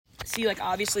see, like,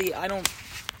 obviously, I don't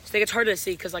think it's hard to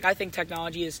see because, like, I think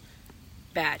technology is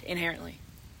bad inherently.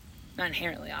 Not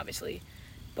inherently, obviously,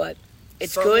 but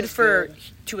it's good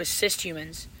to assist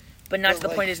humans, but not to the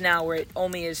point is now where it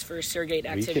only is for surrogate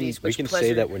activities. We can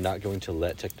say that we're not going to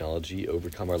let technology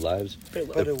overcome our lives.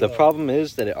 But the problem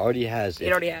is that it already has.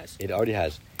 It already has. It already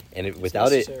has. And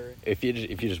without it, if you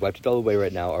just wiped it all away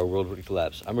right now, our world would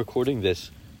collapse. I'm recording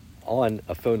this on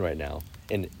a phone right now.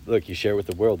 And look, you share it with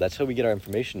the world. That's how we get our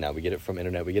information now. We get it from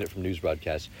internet. We get it from news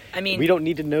broadcasts. I mean, we don't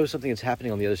need to know something that's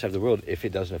happening on the other side of the world if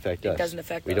it doesn't affect us. It doesn't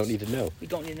affect us. We don't need to know. We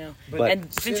don't need to know.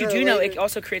 And since you do know, it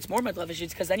also creates more mental health issues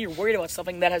because then you're worried about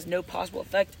something that has no possible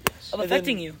effect of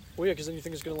affecting you. Well, yeah, because then you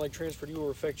think it's going to like transfer to you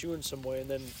or affect you in some way, and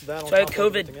then that. So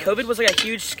COVID was like a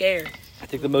huge scare. I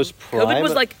think the most prime.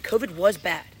 COVID was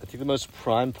bad. I think the most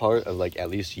prime part of like at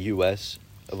least U.S.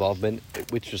 involvement,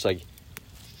 which was like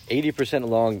 80%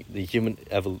 along the human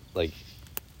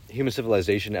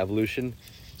civilization evolution,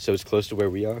 so it's close to where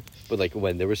we are. But like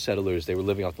when there were settlers, they were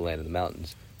living off the land in the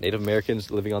mountains. Native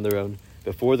Americans living on their own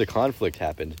before the conflict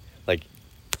happened. Like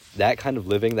that kind of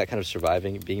living, that kind of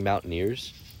surviving, being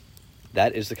mountaineers,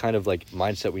 that is the kind of like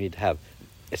mindset we need to have.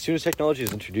 As soon as technology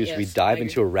is introduced, we dive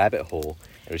into a rabbit hole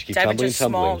and we just keep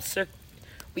tumbling.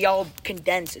 We all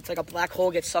condense. It's like a black hole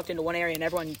gets sucked into one area, and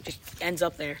everyone just ends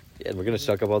up there. Yeah, and we're gonna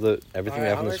suck up everything we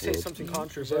have in this world. I'm gonna say something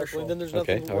controversial. Then there's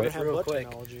nothing we want to have real but quick.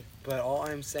 Technology. But all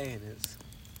I'm saying is,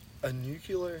 a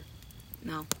nuclear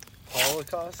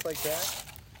holocaust like that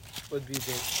would be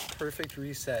the perfect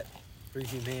reset for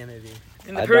humanity.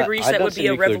 And the perfect reset would be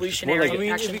a revolutionary action. I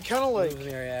mean, it'd be kind of like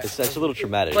that's a little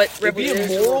traumatic. But it'd be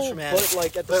immoral, but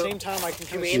like at the same time, I can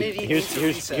humanity. Here's what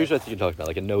I think you're talking about,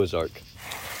 like a Noah's Ark.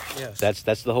 Yes.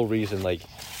 That's the whole reason, like,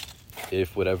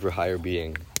 if whatever higher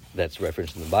being that's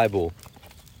referenced in the Bible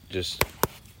just,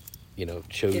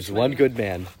 chose one good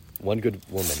man, one good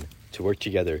woman to work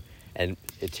together, and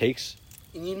it takes...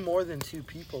 You need more than two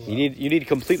people, though. You need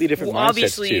completely different mindsets,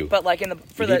 obviously, too. But, like,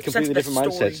 completely different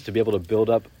mindsets to be able to build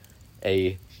up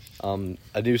a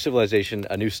new civilization,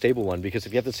 a new stable one, because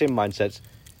if you have the same mindsets,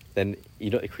 then,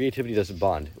 creativity doesn't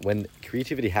bond. When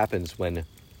creativity happens, when...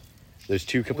 There's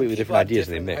two completely different ideas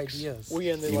and they mix. Well,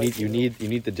 yeah, you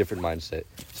need the different mindset.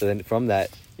 So then from that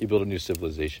you build a new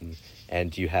civilization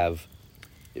and you have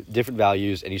different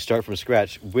values and you start from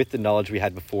scratch with the knowledge we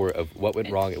had before of what went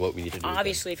wrong and what we need to do.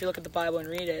 Obviously, if you look at the Bible and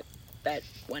read it, that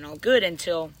went all good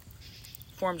until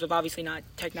forms of obviously not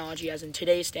technology as in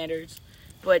today's standards,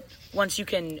 but once you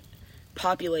can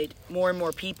populate more and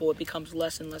more people, it becomes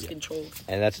less and less controlled.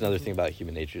 And that's another thing about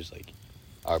human nature is like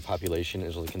our population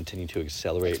is going to continue to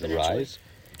accelerate and rise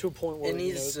to a point where it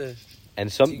needs to. And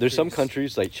there's some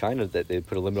countries like China that they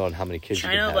put a limit on how many kids you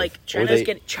can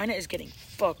have. China is getting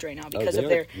fucked right now because of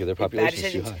their population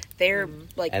is too high. Their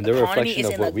and they're a economy reflection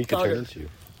is of what we could turn into.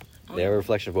 They're a yeah.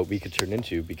 reflection of what we could turn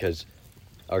into because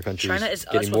our country is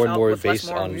getting more and more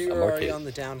based on we a are already market. on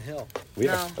the downhill. We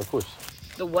are, of course.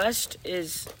 The West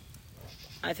is,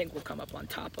 I think, will come up on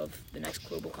top of the next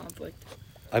global conflict.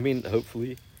 I mean,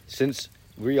 hopefully, since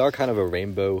we are kind of a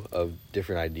rainbow of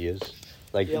different ideas.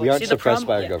 Like, we aren't suppressed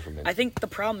by our government. I think the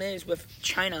problem is with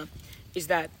China is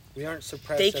that we aren't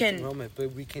suppressed at the moment,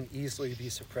 but we can easily be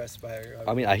suppressed by our government.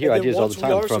 I mean, I hear ideas all the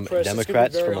time from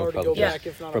Democrats, from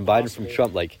Republicans, from Biden, from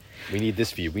Trump, like, we need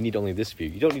this view, we need only this view.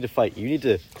 You don't need to fight. You need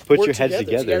to put your heads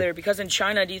together. Because in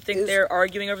China, do you think they're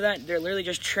arguing over that? They're literally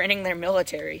just training their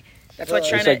military. That's why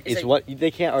China is what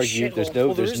they can't argue. There's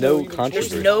no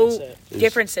controversy. There's no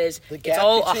differences. It's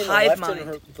all a hive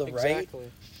mind. The right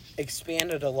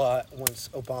expanded a lot once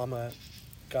Obama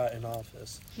got in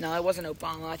office. No, it wasn't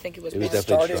Obama. I think it was. It was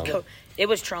definitely Trump. It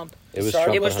was Trump. It was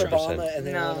Trump. It was Obama, and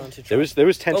then went on to Trump. There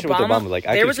was tension with Obama. Like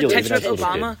there was a tension with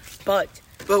Obama, but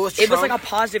it was like a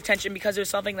positive tension because it was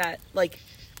something that like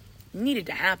needed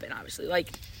to happen. Obviously,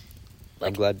 like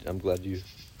I'm glad you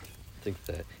think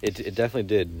that it definitely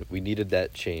did. We needed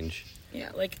that change. Yeah,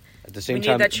 like at the same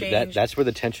time, that's where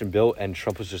the tension built, and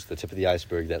Trump was just the tip of the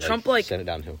iceberg that Trump sent it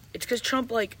downhill. It's because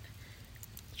Trump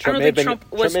may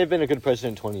have been a good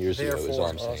president 20 years ago. Is all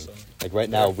I'm saying. Like right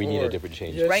now, we need a different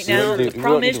change. Yes. Right now, the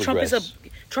problem is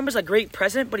Trump is a great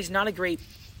president, but he's not a great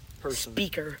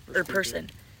speaker or person.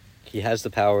 He has the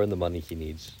power and the money he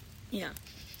needs. Yeah,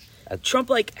 Trump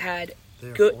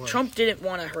Trump didn't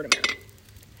want to hurt America.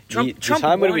 The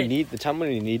time when we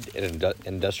need an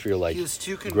industrial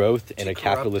growth and a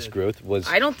capitalist growth was.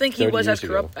 I don't think he was as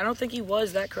corrupt. I don't think he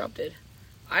was that corrupted.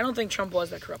 I don't think Trump was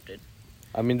that corrupted.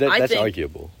 I mean that's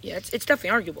arguable. Yeah, it's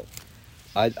definitely arguable.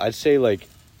 I'd say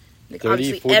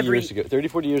 30,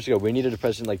 40 years ago, we needed a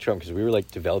president like Trump because we were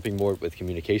developing more with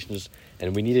communications,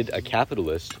 and we needed a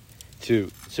capitalist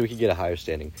so we can get a higher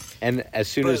standing. And as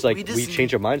soon as we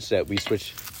change our mindset, we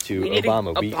switch to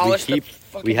Obama.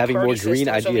 We having more green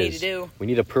ideas. We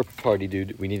need a purple party,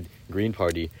 dude. We need green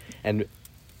party. And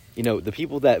the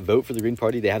people that vote for the Green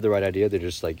Party, they have the right idea. They're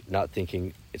just not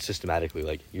thinking it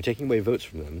systematically. You're taking away votes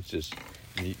from them. It's just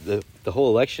the whole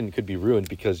election could be ruined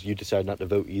because you decide not to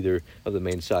vote either of the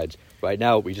main sides. Right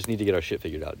now, we just need to get our shit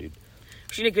figured out, dude.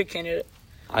 We need a good candidate.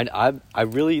 I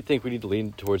really think we need to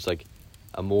lean towards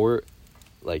a more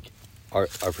our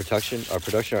production,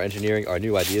 our engineering, our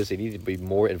new ideas. They need to be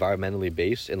more environmentally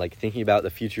based and thinking about the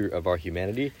future of our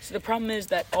humanity. So the problem is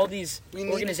that all these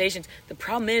organizations. The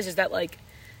problem is that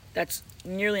that's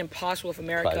nearly impossible with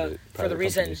America for the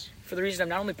reason of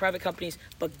not only private companies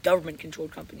but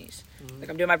government-controlled companies. Mm-hmm.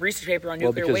 I'm doing my research paper on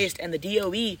nuclear waste, and the DOE.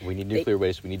 We need nuclear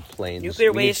waste. We need planes.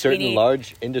 Nuclear waste. We need certain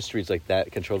large industries like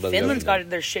that controlled by the government. Finland's got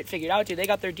their shit figured out, dude. They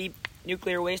got their deep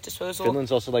nuclear waste disposal.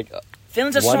 Finland's also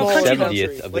Finland's a small country.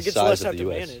 1/70th of the size of the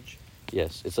U.S. Manage.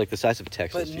 Yes, it's the size of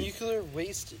Texas. But nuclear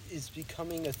waste is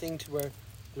becoming a thing to where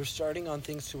they're starting on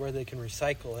things to where they can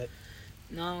recycle it.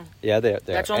 No. Yeah, they are.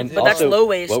 But that's low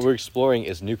waste. What we're exploring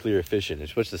is nuclear efficient.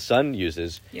 It's what the sun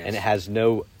uses, and it has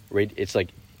no rate. It's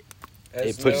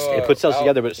it puts cells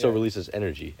together, but it still releases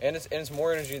energy. And it's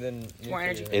more energy than nuclear. More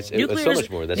energy. It's so much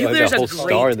more. That's why there's a whole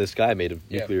star in the sky made of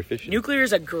nuclear fission. Nuclear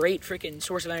is a great freaking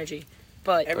source of energy,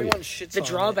 but everyone shits on the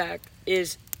drawback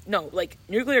is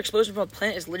nuclear explosion from a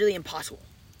plant is literally impossible.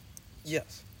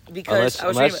 Yes. Because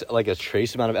unless a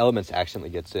trace amount of elements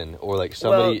accidentally gets in, or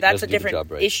somebody that's a doesn't do the job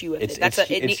different right. issue with it.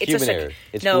 It's human error.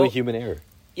 It's fully human error.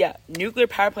 Yeah, nuclear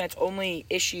power plants' only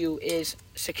issue is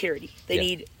security.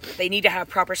 They need to have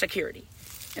proper security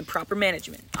and proper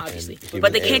management, obviously.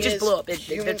 But they can't just blow up.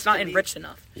 It's not enriched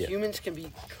enough. Yeah. Humans can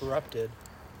be corrupted.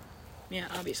 Yeah,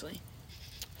 obviously.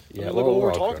 Yeah, look what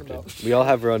we're talking about. We all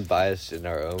have our own bias and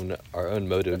our own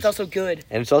motives. It's also good.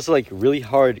 And it's also really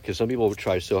hard because some people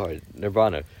try so hard.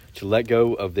 Nirvana, to let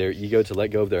go of their ego, to let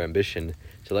go of their ambition,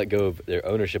 to let go of their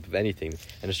ownership of anything,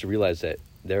 and just to realize that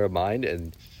they're a mind,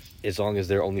 and as long as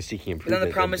they're only seeking improvement. But then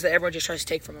the problem is that everyone just tries to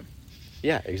take from them.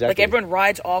 Yeah, exactly. Everyone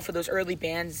rides off of those early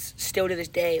bands still to this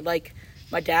day.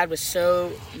 My dad was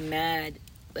so mad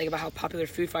about how popular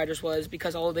Foo Fighters was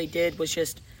because all they did was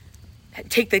just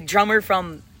take the drummer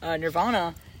from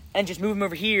Nirvana and just move him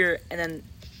over here, and then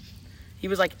he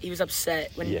was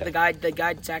upset when the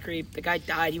guy Zachary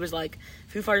died. He was like,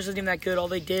 Foo Fighters isn't even that good. All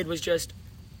they did was just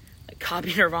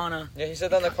copy Nirvana. Yeah, he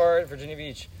said that in the car at Virginia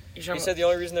Beach. He said the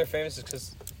only reason they're famous is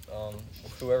because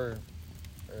whoever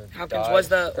Hopkins was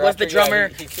the drummer.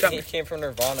 He came from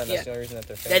Nirvana, and that's the only reason that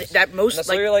they're famous. That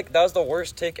was the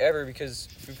worst take ever because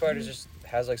Foo Fighters just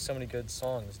has so many good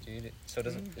songs, dude. So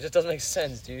it just doesn't make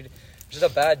sense, dude. It's just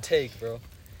a bad take, bro.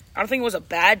 I don't think it was a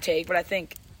bad take, but I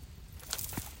think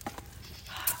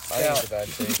it's a bad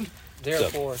take.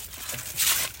 Therefore.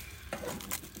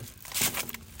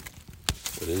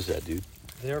 What is that, dude?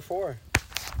 Therefore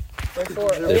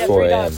I am.